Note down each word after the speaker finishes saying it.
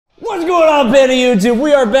What's going on, Panda YouTube?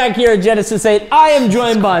 We are back here at Genesis 8. I am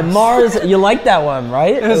joined by Mars. You like that one,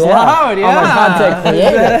 right? It was loud, yeah. I'm a content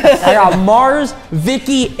creator. I got Mars,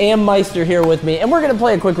 Vicky, and Maister here with me, and we're gonna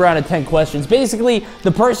play a quick round of 10 questions. Basically, the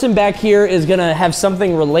person back here is gonna have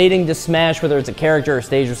something relating to Smash, whether it's a character or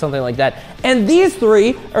stage or something like that, and these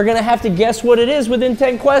three are gonna have to guess what it is within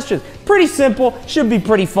 10 questions. Pretty simple, should be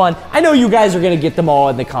pretty fun. I know you guys are gonna get them all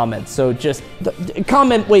in the comments, so just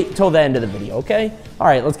comment, wait till the end of the video, okay? All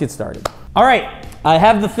right, let's get started. All right, I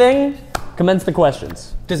have the thing. Commence the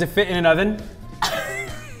questions. Does it fit in an oven?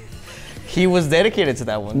 He was dedicated to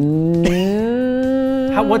that one.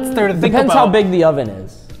 What's there to think Depends about? how big the oven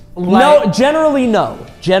is. No, generally no.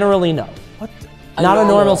 Generally no. What? Not a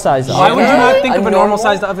normal size oven. Why would you not think of a normal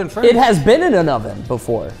sized oven first? It has been in an oven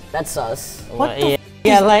before. That's sus. What the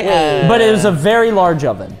yeah, like, but it was a very large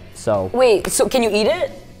oven, so. Wait, so can you eat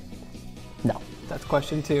it? No. That's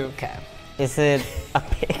question 2. Okay. Is it a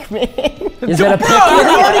Pikmin? Is it a Bro, Pikmin?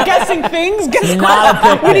 you're already guessing things? Guess Not a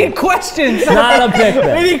Pikmin. We need questions. Not a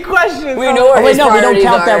Pikmin. We need questions. We know where Oh wait, his no, we don't priorities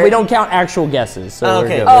count that. are. We don't count actual guesses. So we're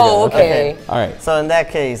Okay. good, Oh, we're good. okay. All right. So in that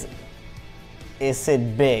case, is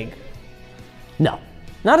it big? No,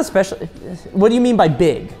 not especially. What do you mean by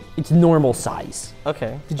big? It's normal size.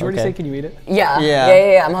 Okay. Did you already Okay. say can you eat it?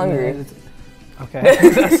 Yeah, I'm hungry. Okay.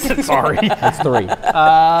 Sorry. That's 3.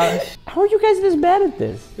 How are you guys this bad at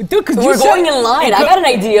this? Dude, because We're going in line. I got an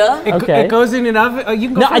idea. Okay. It goes in an oven. Oh, you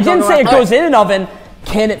can go No, for I it, didn't go say it around. goes in an oven.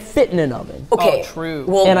 Can it fit in an oven? Okay. Oh, true.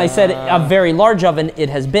 Well, And I said a very large oven. It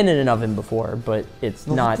has been in an oven before, but it's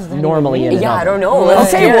not normally in an yeah, oven. I don't know.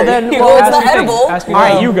 Let's Okay, hear well it. then, Well, well, it's ask not me things. edible. Ask me All right,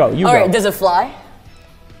 things. you go. You All go. right, does it fly?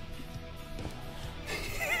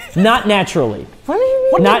 Not naturally. What do you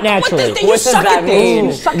mean? Not naturally. What does that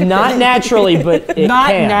mean? Not naturally, but it Not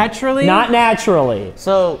can. naturally? Not naturally.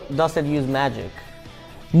 So does it use magic?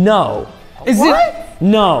 No. Is it?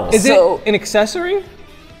 No. Is So- it an accessory?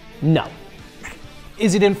 No.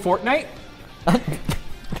 Is it in Fortnite?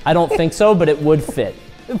 I don't think so, but it would fit.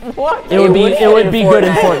 What? It would be. would It fit would in be good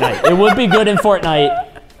in Fortnite. Fortnite. It would be good in Fortnite,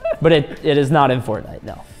 but it is not in Fortnite.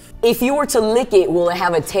 No. If you were to lick it, will it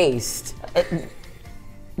have a taste?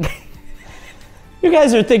 You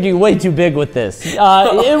guys are thinking way too big with this. It would.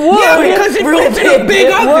 Yeah, because it fits in a big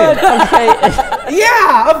It would. oven. Okay.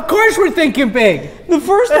 Yeah, of course we're thinking big. The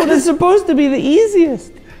first one is supposed to be the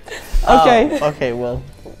easiest. Okay. Oh, okay, well.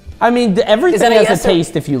 I mean, everything that a has yes a or-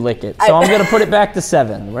 taste if you lick it. So I'm gonna put it back to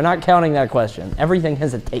 7. We're not counting that question. Everything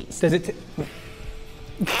has a taste. Does it?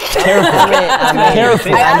 Careful.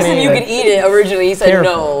 Careful. I asked if you could eat it originally. He said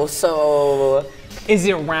Careful. no, so... Is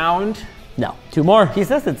it round? No. 2 more. He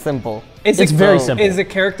says it's simple. Is It's it, very simple. Is the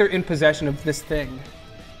character in possession of this thing?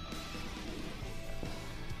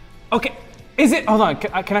 Okay. Is it? Hold on.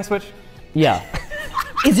 Can I switch? Yeah.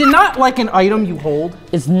 Is it not like an item you hold,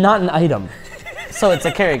 It's not an item. So it's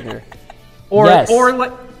a character. or Yes. or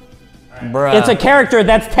like? Bruh. It's a character.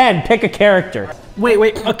 That's 10. Pick a character. Wait.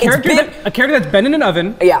 A character big. a character that's been in an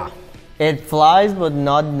oven. Yeah. It flies, but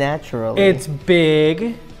not naturally. It's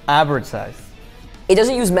big. average size. It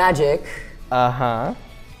doesn't use magic. Uh-huh.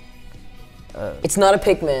 It's not a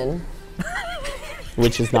Pikmin.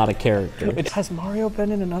 Which is not a character. Has Mario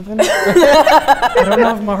been in an oven? I don't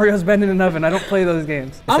know if Mario's been in an oven. I don't play those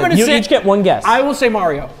games. I'm gonna You say. each get 1 guess. I will say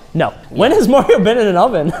Mario. No. When has Mario been in an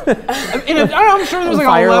oven? I'm sure there's like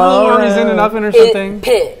Fire a level low, where he's in an oven or something.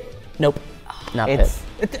 Pit. Nope. Not It's.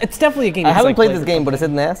 Pit. It's definitely a game. I he's, haven't like, played this game, but is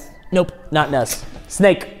it NES? Nope. Not Ness.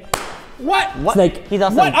 Snake. What? Snake. He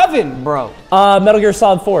doesn't. What oven? Bro. Metal Gear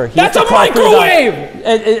Solid 4. He That's has to a crawl through the-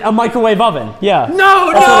 microwave! A microwave oven. Yeah.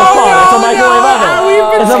 No, That's what it's called. It's a microwave oven. We've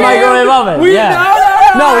been It's a scared. microwave oven. We Yeah. no.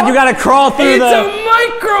 No, you gotta crawl through It's the. a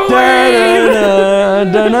microwave.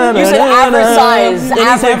 You said average size. And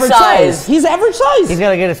he's Average size. He's average size. He's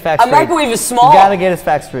gotta get his facts A straight. microwave is small. You gotta get his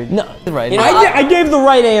facts straight. No. Right. You know, I gave the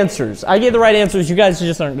right answers. I gave the right answers. You guys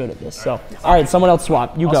just aren't good at this. So, all right, someone else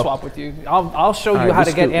swap. You I'll go. swap with you. I'll show you right, how we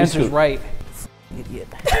to get scoot, we answers scoot. right.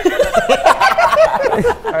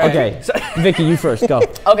 Okay, Vicky, you first. Go.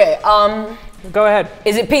 Okay, Go ahead.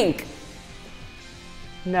 is it pink?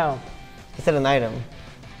 No. Is it an item?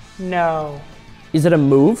 No. Is it a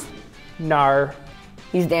move? Nar.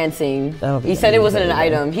 He's dancing. I don't think He that said it means wasn't an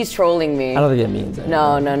anything. item. He's trolling me. I don't think it means anything.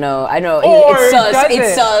 No. I know. Or It's sus.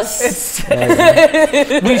 does It's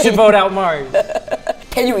it? sus. We should vote out Mars.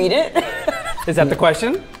 Can you eat it? Is that the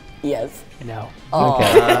question? Yes. No.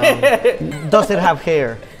 Does it have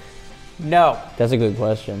hair? No. That's a good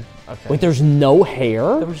question. Okay. Wait, there's no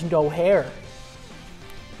hair? There was no hair.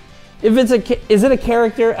 If it's is it a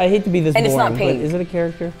character? I hate to be this And it's boring, not but pink. is it a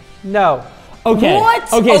character? No. Okay.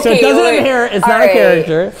 What? Okay, so it Okay, doesn't wait. have hair. It's All not right. a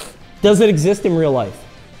character. Does it exist in real life?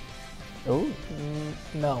 Ooh.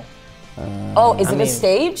 No. Oh, is it a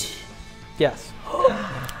stage? Yes.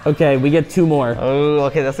 Okay, we get 2 more. Oh,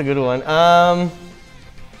 okay, that's a good one.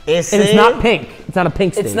 Is And it? it's not pink. It's not a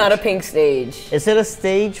pink stage. It's not a pink stage. Is it a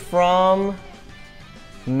stage from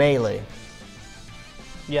Melee?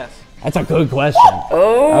 Yes. That's a good question.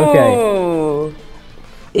 Oh.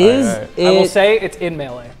 Is Alright. it? I will say it's in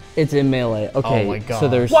Melee. It's in Melee. Okay. Oh my God. So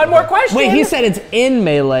there's One more question. Wait, he said it's in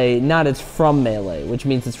Melee, not it's from Melee, which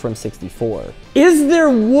means it's from 64. Is there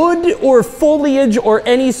wood or foliage or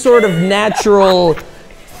any sort of natural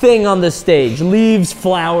thing on the stage? Leaves,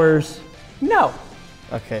 flowers? No.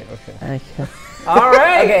 Okay, okay. All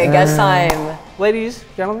right. Okay, guess time. Ladies,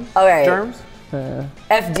 gentlemen. Okay. Germs.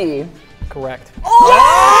 FD. Correct. Oh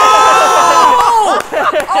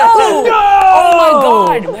my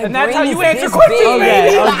God. My And that's brain how is you answer this questions, big.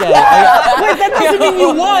 baby. Okay. Wait, that doesn't mean you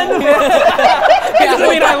won. I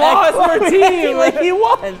mean, I lost for a team. Like you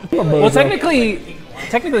won. Well,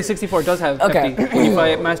 technically 64 does have Okay. FD when you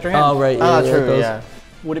fight Master Hand. Oh, right. Ah, yeah, true, those- yeah.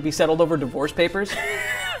 Would it be settled over divorce papers?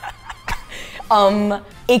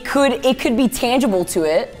 It could be tangible to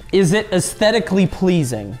it. Is it aesthetically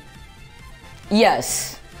pleasing?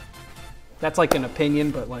 Yes. That's like an opinion,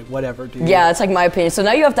 but like whatever, dude. Yeah, it's like my opinion. So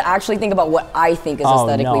now you have to actually think about what I think is Oh,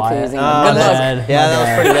 aesthetically no, pleasing. my Good luck. bad. Yeah, that was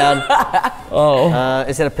pretty bad. Oh.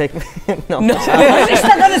 Is it a Pikmin? No. He's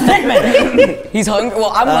stuck on his Pikmin. He's hungry.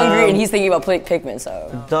 Well, I'm hungry and he's thinking about Pikmin,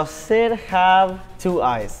 so. Does it have 2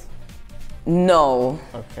 eyes? No.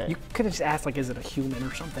 Okay. You could have just asked, like, is it a human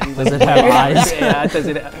or something? Does it have eyes? Yeah, does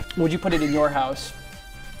it? Would you put it in your house?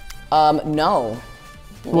 No.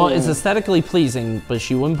 Well, it's aesthetically pleasing, but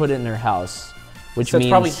she wouldn't put it in her house, which So it's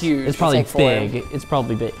means probably huge. It's probably It's like big. It's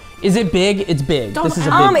probably big. Is it big? It's big. This is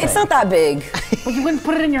a big It's thing. not that big. Well, you wouldn't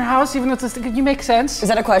put it in your house, even though it's you make sense. Is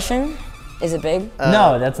that a question? Is it big?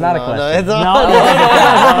 No, that's not a no, question. it's not. No,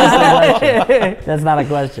 that's not a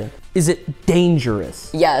question. Is it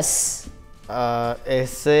dangerous? Yes.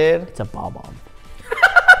 Is it? It's a bomb.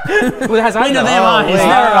 Well, it has eyes. Wait, no, though. they have eyes. wait.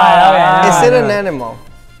 Never mind. Is it an animal?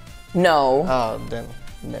 No. Oh, then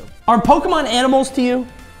no. Are Pokemon animals to you?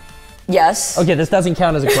 Yes. Okay, this doesn't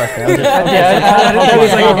count as a question. I'm just-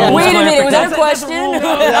 Wait a minute, was that a question?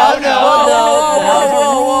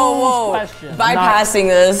 Whoa. Question. Bypassing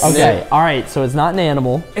this. Okay, all right, so it's not an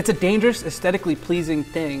animal. It's a dangerous, aesthetically pleasing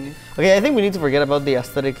thing, Okay, I think we need to forget about the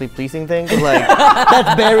aesthetically pleasing thing. 'Cause, like,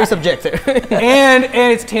 that's very subjective. and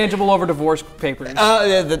it's tangible over divorce papers.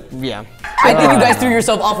 Yeah. I think you guys threw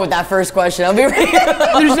yourself off with that first question. I'll be real.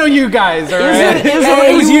 There's no you guys, all right?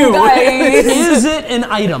 Hey, It was you. guys. Is it an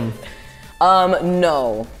item?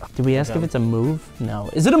 No. Did we ask if it's a move? No.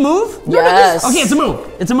 Is it a move? Yes. Okay, it's a move.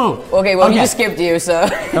 It's a move. Okay, well, Okay. you just skipped you, so.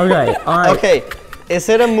 Okay, all right. Okay, is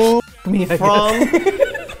it a move from?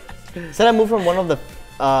 Is it a move from one of the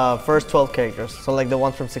first 12 characters? So like the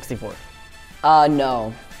ones from 64.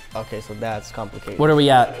 No. Okay, so that's complicated. What are we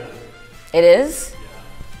at? It is?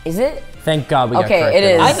 Is it? Thank God we got Okay, correct it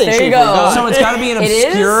is. there. I think There she you go. forgot. So it's got to be an It is?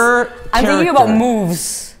 obscure I'm thinking character. about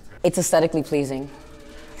moves. It's aesthetically pleasing.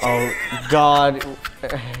 Oh God.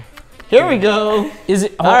 Here we go. Is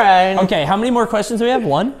it? All right. Okay, how many more questions do we have?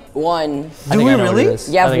 One? One. I think we I know what really? it is.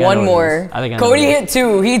 You I have think I know one what it more. is. I think I know Cody what it hit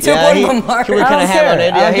 2. He took Yeah, one he- from Mark. he was I kinda don't ham on care.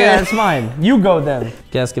 it. I don't Yeah, care. That's mine. You go then.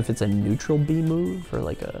 Ask if it's a neutral B move or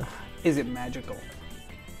like a. Is it magical?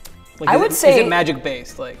 Like, I is would it, say- Is it magic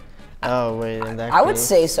based? Like, Oh wait, in that I would case.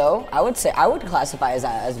 say so. I would classify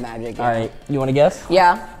as magic. Yeah. All right, you want to guess?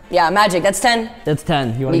 Yeah, magic. That's 10. That's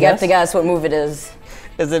 10. You want to You guess? get to guess what move it is.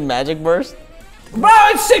 Is it Magic Burst? bro,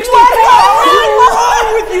 it's 64.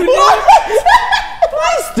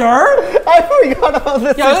 Meister? I forgot about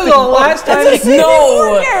this. Yeah, this is the last time.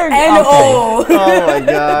 No. N-O. Oh my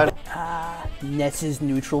God. Ness's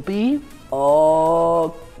neutral B.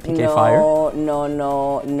 Oh. PK no, Fire?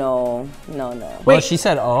 No. Well, she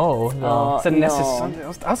said, oh. No. It's a Ness's.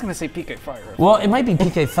 No. I was gonna say PK Fire. Well, it might be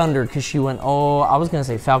PK Thunder because she went, oh, I was going to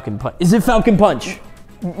say Falcon Punch. Is it Falcon Punch?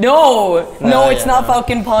 No, it's yeah, not no.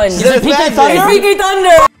 Falcon Punch. Is it PK Magic. Thunder? It's PK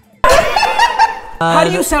Thunder. How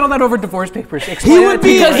do you settle that over divorce papers? Explain He would it to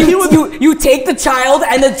be- me. You take the child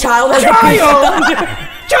and the child has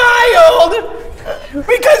Child!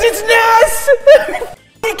 Because it's Ness!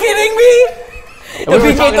 Are you kidding me? the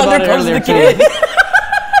PK Thunder comes to the kid.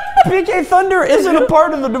 PK Thunder isn't a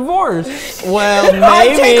part of the divorce. Well, maybe.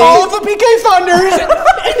 I take all of the PK Thunders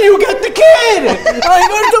and you get the kid! Like,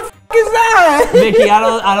 what the f is that? Vicky, I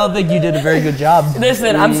don't think you did a very good job.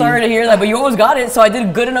 Listen, I'm sorry to hear that, but you almost got it, so I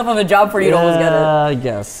did good enough of a job for you to almost get it. I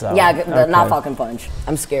guess so. Yeah, Okay. not Falcon Punch.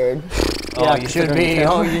 I'm scared. Oh, you should be.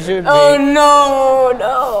 Oh, you should be. Oh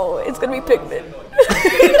no, it's gonna be Pikmin.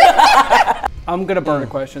 I'm gonna burn a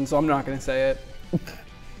question, so I'm not gonna say it.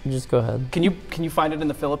 Just go ahead. Can you find it in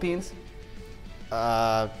the Philippines?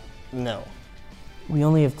 No. We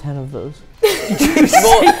only have 10 of those. You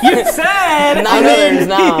said 9 others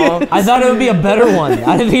now. I thought it would be a better one.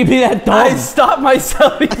 I didn't think it'd be that I dumb. stopped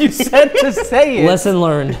myself and you said to say it. Lesson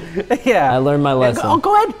learned. Yeah. I learned my lesson. Oh,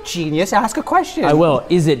 go ahead, genius. Ask a question. I will.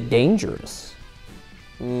 Is it dangerous?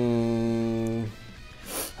 You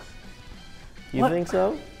What? think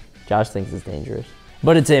so? Josh thinks it's dangerous.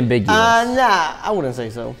 But it's ambiguous. Nah, I wouldn't say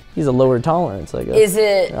so. He's a lower tolerance, I guess. Is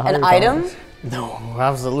it A higher an item? tolerance. No,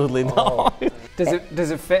 absolutely not.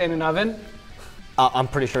 Does it fit in an oven? I'm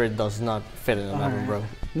pretty sure it does not fit in an oven, bro.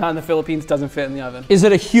 Not in the Philippines. Doesn't fit in the oven. Is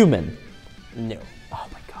it a human? No. Oh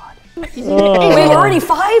my god. Wait, already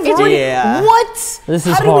 5? Yeah. What? This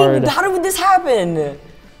is how hard. How did this happen?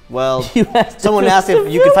 Well, You asked someone asked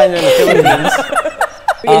if you could find it in the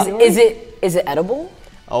Philippines. Is it edible?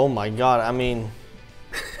 Oh my god, I mean,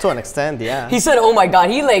 to an extent, yeah. He said, "Oh my god!"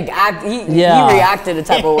 He like he reacted a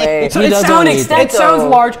type of way. He does to an only- extent, It sounds though.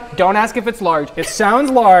 large. Don't ask if it's large. It sounds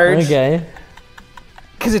large. Okay.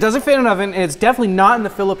 Because it doesn't fit in an oven, and it's definitely not in the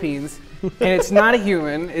Philippines, and it's not a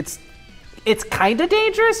human. It's kind of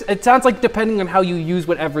dangerous. It sounds like depending on how you use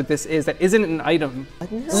whatever this is, that isn't an item.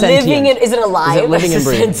 Living in, is it alive? Is it living and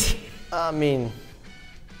breathing? Sentient. I mean,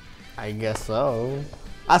 I guess so.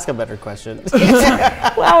 Ask a better question.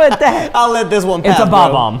 Well, at that. I'll let this one pass, It's a bro.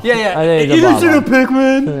 bob-omb. Yeah. I think it's a bob-omb.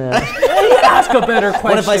 Pikmin? Ask a better question.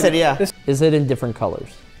 What if I said yeah? Is it in different colors?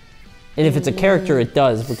 And if it's a character, it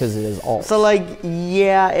does because it is all. So like,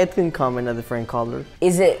 yeah, it can come in a different color.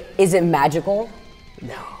 Is it magical?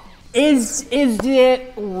 Is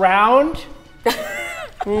it round?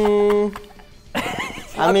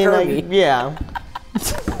 I mean, like, yeah.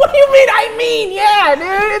 What do you mean? I mean, yeah,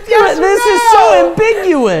 dude. It's yes or This no. is so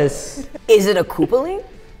ambiguous. Is it a Koopaling?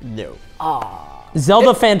 No.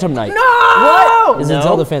 Zelda Phantom Knight. No. Is it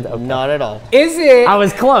Zelda Phantom? Okay. Not at all. Is it? I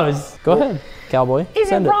was close. Go ahead, cowboy. Is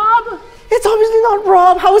Send it Rob? It's obviously not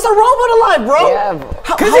Rob. How is a robot alive, bro? Yeah, bro.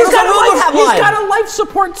 Because He's got a life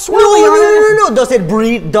support swirly on it. No. Does it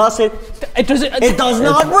breathe? Does it? It doesn't. It does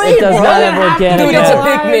not breathe, It does bro. not have organic. Dude, it's a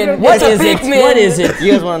matter. Pikmin. What What's a is it? Pikmin? What is it?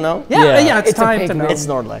 You guys want to know? Yeah, it's It's a time to Pikmin. know. It's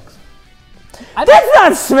Snorlax. That's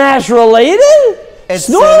not Smash related. It's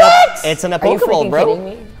Snorlax? It's in a Are you Pokeball, freaking bro. kidding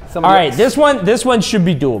me? All right, this one should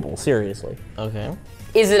be doable. Seriously. Okay.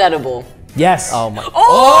 Is it edible? Yes. Oh my.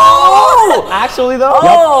 Oh! Actually, though.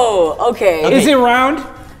 Oh, okay. Is it round?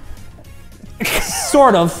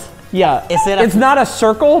 Sort of. Yeah. Is it a- It's not a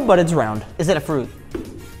circle, but it's round. Is it a fruit?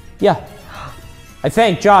 Yeah. I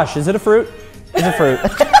think. Josh, is it a fruit? It's a fruit.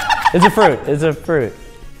 It's a fruit. It's a fruit.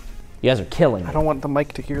 You guys are killing I me. don't want the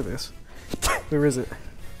mic to hear this. Where is it?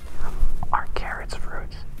 Are carrots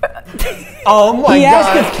fruits? Oh my He god.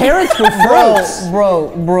 asked if carrots were fruits.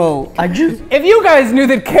 Bro. I just. If you guys knew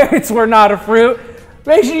that carrots were not a fruit,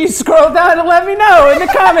 make sure you scroll down and let me know in the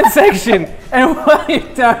comment section. And while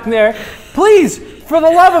you're down there, please, for the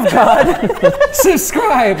love of God,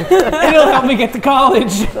 subscribe. It'll help me get to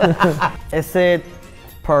college. Is it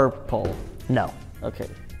purple? No. Okay.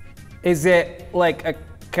 Is it like a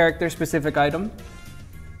character-specific item?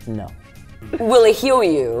 No. Will it heal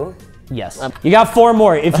you? Yes. You got 4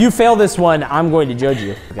 more. If you fail this one, I'm going to judge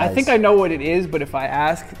you. I think I know what it is, but if I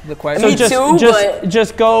ask the question, So Me too,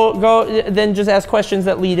 just go. Then just ask questions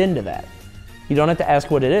that lead into that. You don't have to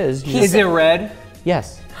ask what it is. You is it red?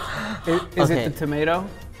 yes. Is Okay. it the tomato?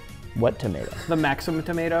 What tomato? The Maximum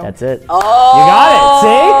tomato? That's it. Oh! You got it.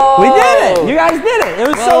 See? We did it. You guys did it. It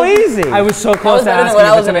was so easy. I was so That close was to better than asking what I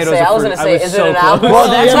if was the gonna tomato's say. a I was fruit. gonna say, is it an close. apple? Well,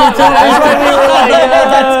 that's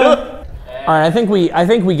all right. I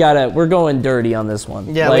think we gotta. We're going dirty on this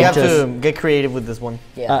one. Yeah, Like, we have just- to get creative with this one.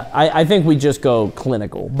 Yeah. I think we just go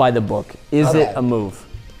clinical by the book. Is it a move?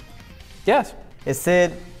 Yes. Is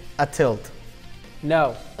it a tilt?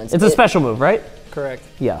 No. It's a special move, right? Correct.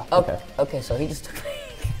 Yeah. Okay. Okay, so he just took.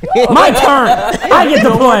 My turn. I get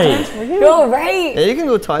to play. No, right? Yeah, you can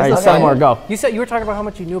go twice. All right, that's some fine. more. Go. You said you were talking about how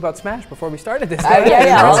much you knew about Smash before we started this.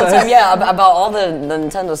 Yeah, all the time. Yeah, about all the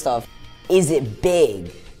Nintendo stuff. Is it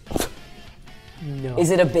big? No. Is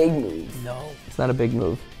it a big move? No. It's not a big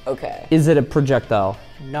move. Okay. Is it a projectile?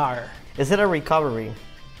 Nar. Is it a recovery?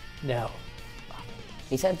 No.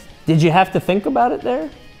 He said. Did you have to think about it there?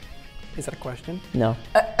 Is that a question? No.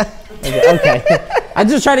 Okay. I'm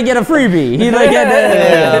just trying to get a freebie. He like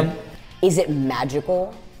Yeah. Is it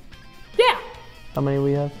magical? Yeah. How many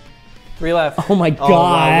we have? 3 left. Oh my wow,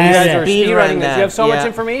 god. we guys You guys are Speedrunning speedrunning this. that, You have so much yeah.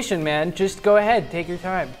 information, man. Just go ahead. Take your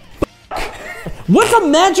time. What's a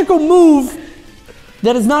magical move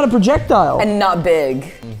that is not a projectile? And not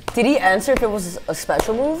big. Did he answer if it was a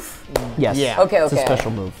special move? Yes. Yeah. Okay, It's a okay.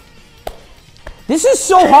 special move. This is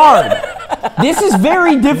so hard. This is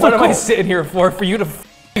very difficult. What am I sitting here for you to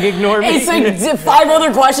ignore me? It's like 5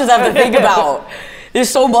 other questions I have to think about. There's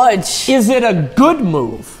so much. Is it a good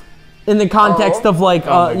move in the context of like,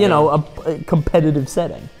 you know, a competitive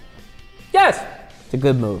setting? Yes. It's a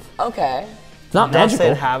good move. Okay. It's not Does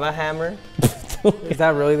magical. it have a hammer? Is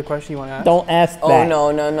that really the question you want to ask? Don't ask that. Oh,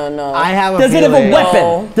 no, no, no, no. I have a Does it have a feeling. weapon?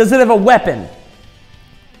 No. Does it have a weapon?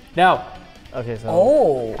 No. Okay, so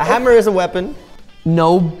Oh. a hammer is a weapon.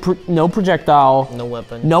 No, no projectile. No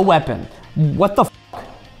weapon. No weapon. What the?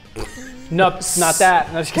 Nope, it's not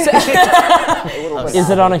that. No, just kidding. Is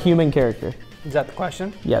it on a human character? Is that the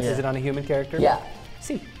question? Yes. Is it on a human character? Yeah.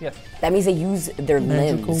 See, yes. That means they use their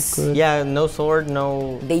limbs. Yeah, no sword,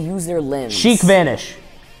 no. They use their limbs. Chic vanish.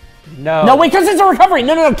 No. No, wait, because it's a recovery.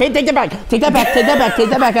 No, Kate, take that back. Take that back. Take that back. Take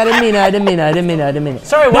that back. I didn't mean it.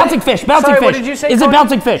 Sorry, what Bouncing did- fish. Bouncing sorry, fish. what did you say, Is it Coney?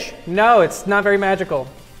 bouncing fish? No, it's not very magical.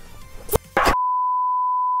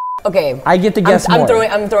 Okay. I get to guess I'm more.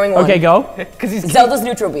 throwing one. Okay, go. Because he's Zelda's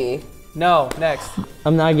neutral B. No, next.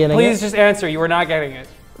 I'm not getting Please it. just answer. You are not getting it.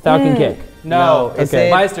 Falcon kick. No. Is Okay.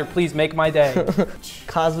 it Meister, please make my day.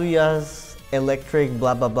 Kazuya's electric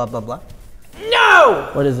blah blah blah blah blah? No!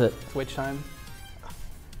 What is it? Twitch time.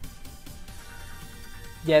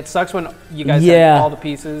 Yeah, it sucks when you guys Yeah. have all the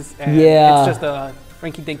pieces and Yeah. it's just a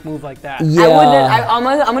rinky-dink move like that. Yeah. I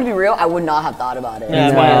wouldn't. I'm gonna be real. I would not have thought about it.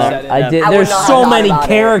 That's why I said it. I did. I would There's not so have thought many about it.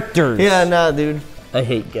 characters. Yeah, nah, dude. I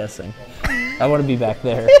hate guessing. I want to be back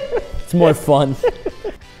there. It's more fun. So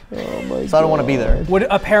I don't want to be there. Would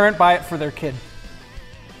a parent buy it for their kid?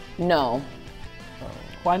 No.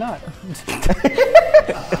 Why not?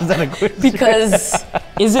 Because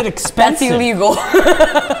Is it that's expensive? illegal.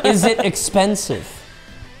 Is it expensive?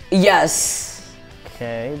 Yes.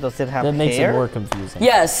 Okay, does it have That makes hair? it more confusing.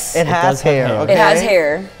 Yes. It has does have hair. hair. Okay. It has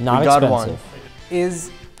hair. Not We got expensive. one.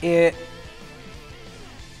 Is it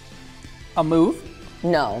a move?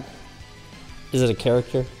 No. Is it a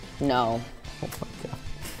character? No.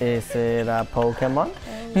 Is it a Pokemon?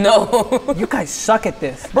 No. You guys suck at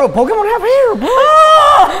this. Bro, Pokemon have hair, bro!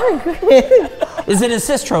 Is it an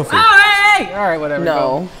assist trophy? Hey! All right, whatever.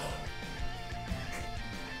 No.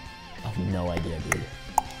 I have no idea, dude. Go.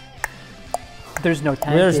 There's no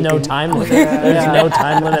time. There's no time limit. There's no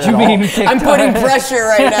time limit at all. I'm putting pressure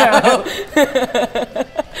right now.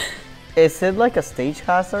 Is it like a stage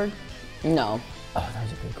hazard? No. Oh, that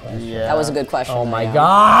was a good question. Yeah. That was a good question. Oh my yeah.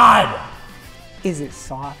 god! Is it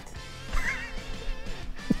soft?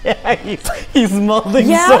 Yeah, he's molding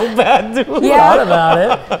Yeah. so bad, dude. Thought Yeah. about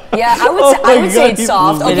it. Yeah. I would. Oh I my would say God, it's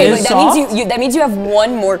soft. it Okay, is but that soft? means that means you have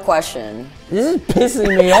one more question. This is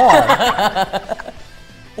pissing me off.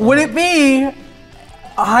 Would it be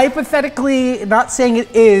hypothetically, not saying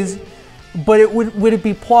it is, but would it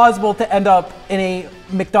be plausible to end up in a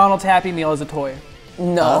McDonald's Happy Meal as a toy?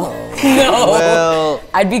 No. No. Well,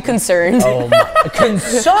 I'd be concerned.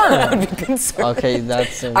 Concern. I'd be concerned. okay,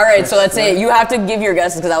 that's All right, so let's say you have to give your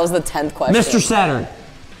guesses because that was the 10th question. Mr. Saturn.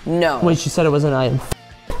 No. Wait, she said it was an item.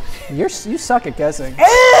 You suck at guessing.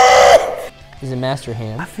 Is it Master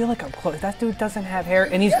Hand? I feel like I'm close. That dude doesn't have hair,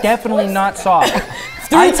 and he's definitely not soft.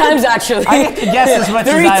 3 times actually. I get to guess as much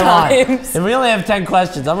as 3 I want. times. If we only have 10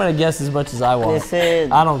 questions, I'm gonna guess as much as I want. Is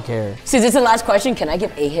it- I don't care. Since it's the last question, can I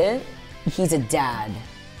give a hint? He's a dad.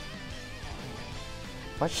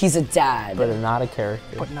 What? He's a dad. But not a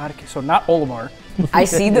character. But not so not Olimar. I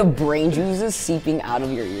see the brain juices seeping out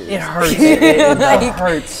of your ears. It hurts. It Like-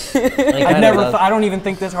 hurts. Like, I never. I don't even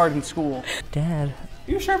think this hard in school. Dad.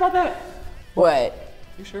 You sure about that? What?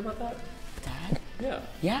 You sure about that?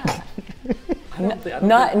 Yeah.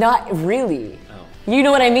 Not really. You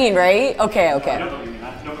know what I mean, right? Okay.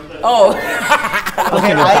 Oh.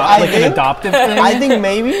 Okay, Like an adoptive thing. I think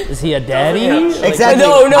maybe. Is he a daddy? Exactly.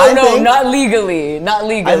 No, I no, think- not legally. Not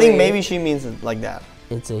legally. I think maybe she means it like that.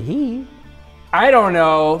 It's a he. I don't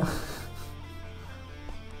know.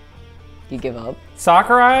 You give up.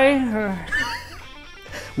 Sakurai?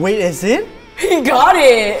 Wait, is it? He got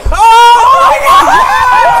it.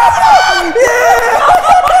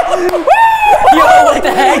 Yo, what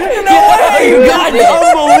the heck? Yo, you got it.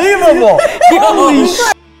 Unbelievable! Holy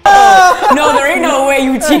shit. No, there ain't no way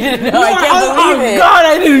you cheated. No, I can't believe it. God,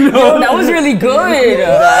 I didn't know. Yo, that was really good.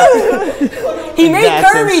 He made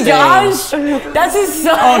That's Kirby, insane. Josh. That's his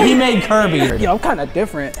son. Oh, he made Kirby. Yo, I'm kind of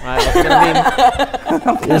different. This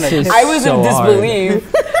is I was so in hard.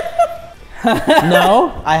 disbelief.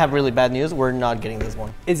 No? I have really bad news. We're not getting this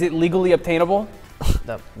one. Is it legally obtainable?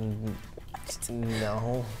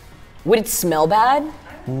 No. Would it smell bad?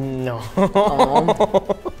 No.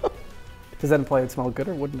 Does that imply it smelled good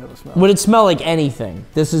or wouldn't it smell? Would it smell like anything?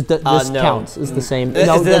 This is this No. counts. It's the same. Is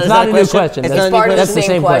No, that- that's is not that a a new question? question. It's That's, not a new that's the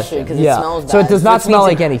question. same question. 'Cause it Yeah. smells So it bad, does not which smell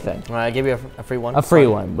means like anything. All right, I give you a free one. A free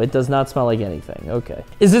one. It does not smell like anything. Okay.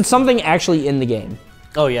 Is it something actually in the game?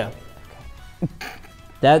 Oh yeah.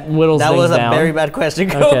 That whittles That things was a down. very bad question,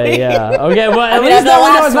 Coney. Okay, yeah. Okay, well, at mean, least that's now the we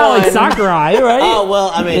know last it's not like one. Sakurai, right? Oh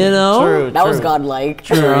well, I mean, You know? true. That was true. godlike.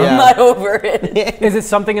 True, I'm yeah. not over it. Is it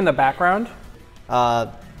something in the background?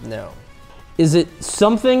 No. Is it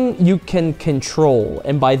something you can control?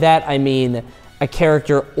 And by that, I mean a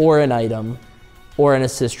character or an item or an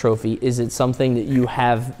assist trophy. Is it something that you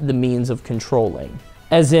have the means of controlling?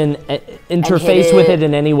 As in, interface with it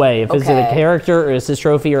in any way. If it's a Okay. character or assist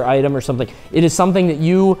trophy or item or something. It is something that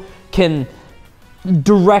you can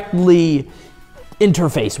directly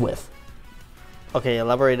interface with. Okay,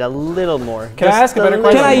 elaborate a little more. Can I ask a better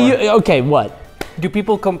little question? more. Okay, what? Do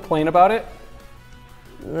people complain about it?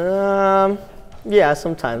 Yeah,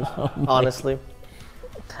 sometimes. Honestly.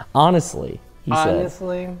 Honestly, he said.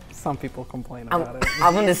 Honestly, some people complain about it.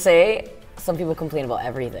 I'm gonna say some people complain about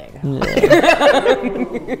everything.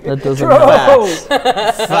 That doesn't help.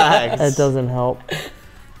 Facts. That doesn't help.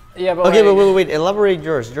 Yeah, but Okay, like, but wait. Elaborate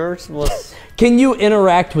yours. Yours was. Can you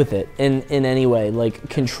interact with it in any way, like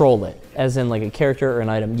control it, as in like a character or an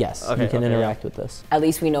item? Yes, Okay, you can okay, interact with this. At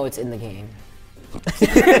least we know it's in the game.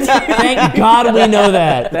 Thank God we know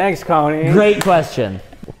that. thanks, Coney. Great question.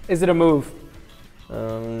 Is it a move?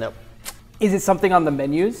 No. Is it something on the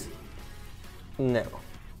menus? No.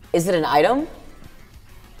 Is it an item?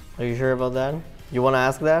 Are you sure about that? You want to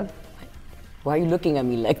ask that? Why are you looking at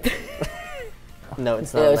me like that? No,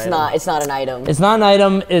 it's not. No, an it's item. not. It's not an item. It's not an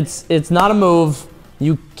item. It's not a move.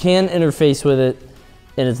 You can interface with it,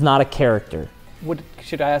 and it's not a character.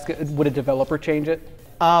 Should I ask it? Would a developer change it?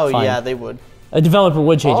 Oh Fine. yeah, they would. A developer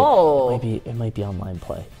would change Oh. it. It might be online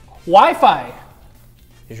play. Wi-Fi.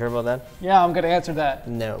 You sure about that? Yeah, I'm gonna answer that.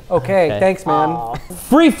 No. Okay, Okay. thanks, man. Aw.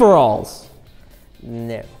 Free-for-alls.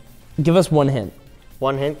 No. Give us one hint.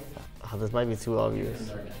 One hint. Oh, this might be too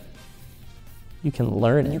obvious. You can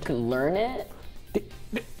learn You it. can learn it.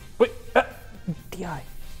 Wait, DI,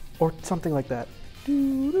 or something like that.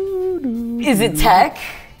 Is it tech?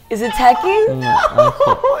 Is it techie?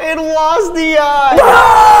 Oh, it was the eye.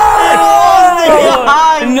 It was the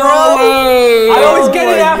eye. No way! I always get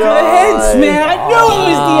it after the hints, man. I knew it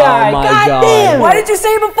was DI. my God, God. damn! Why did you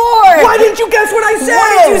say before? Why didn't you guess what I said?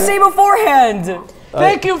 What did you say beforehand?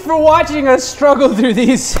 Thank you for watching us struggle through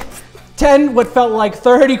these 10, what felt like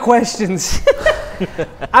 30 questions.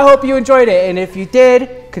 I hope you enjoyed it, and if you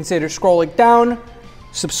did, consider scrolling down,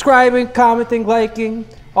 subscribing, commenting, liking,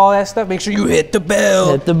 all that stuff. Make sure you hit the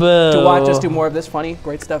bell Hit the bell. to watch us do more of this funny,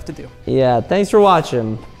 great stuff to do. Yeah, thanks for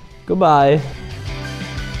watching. Goodbye.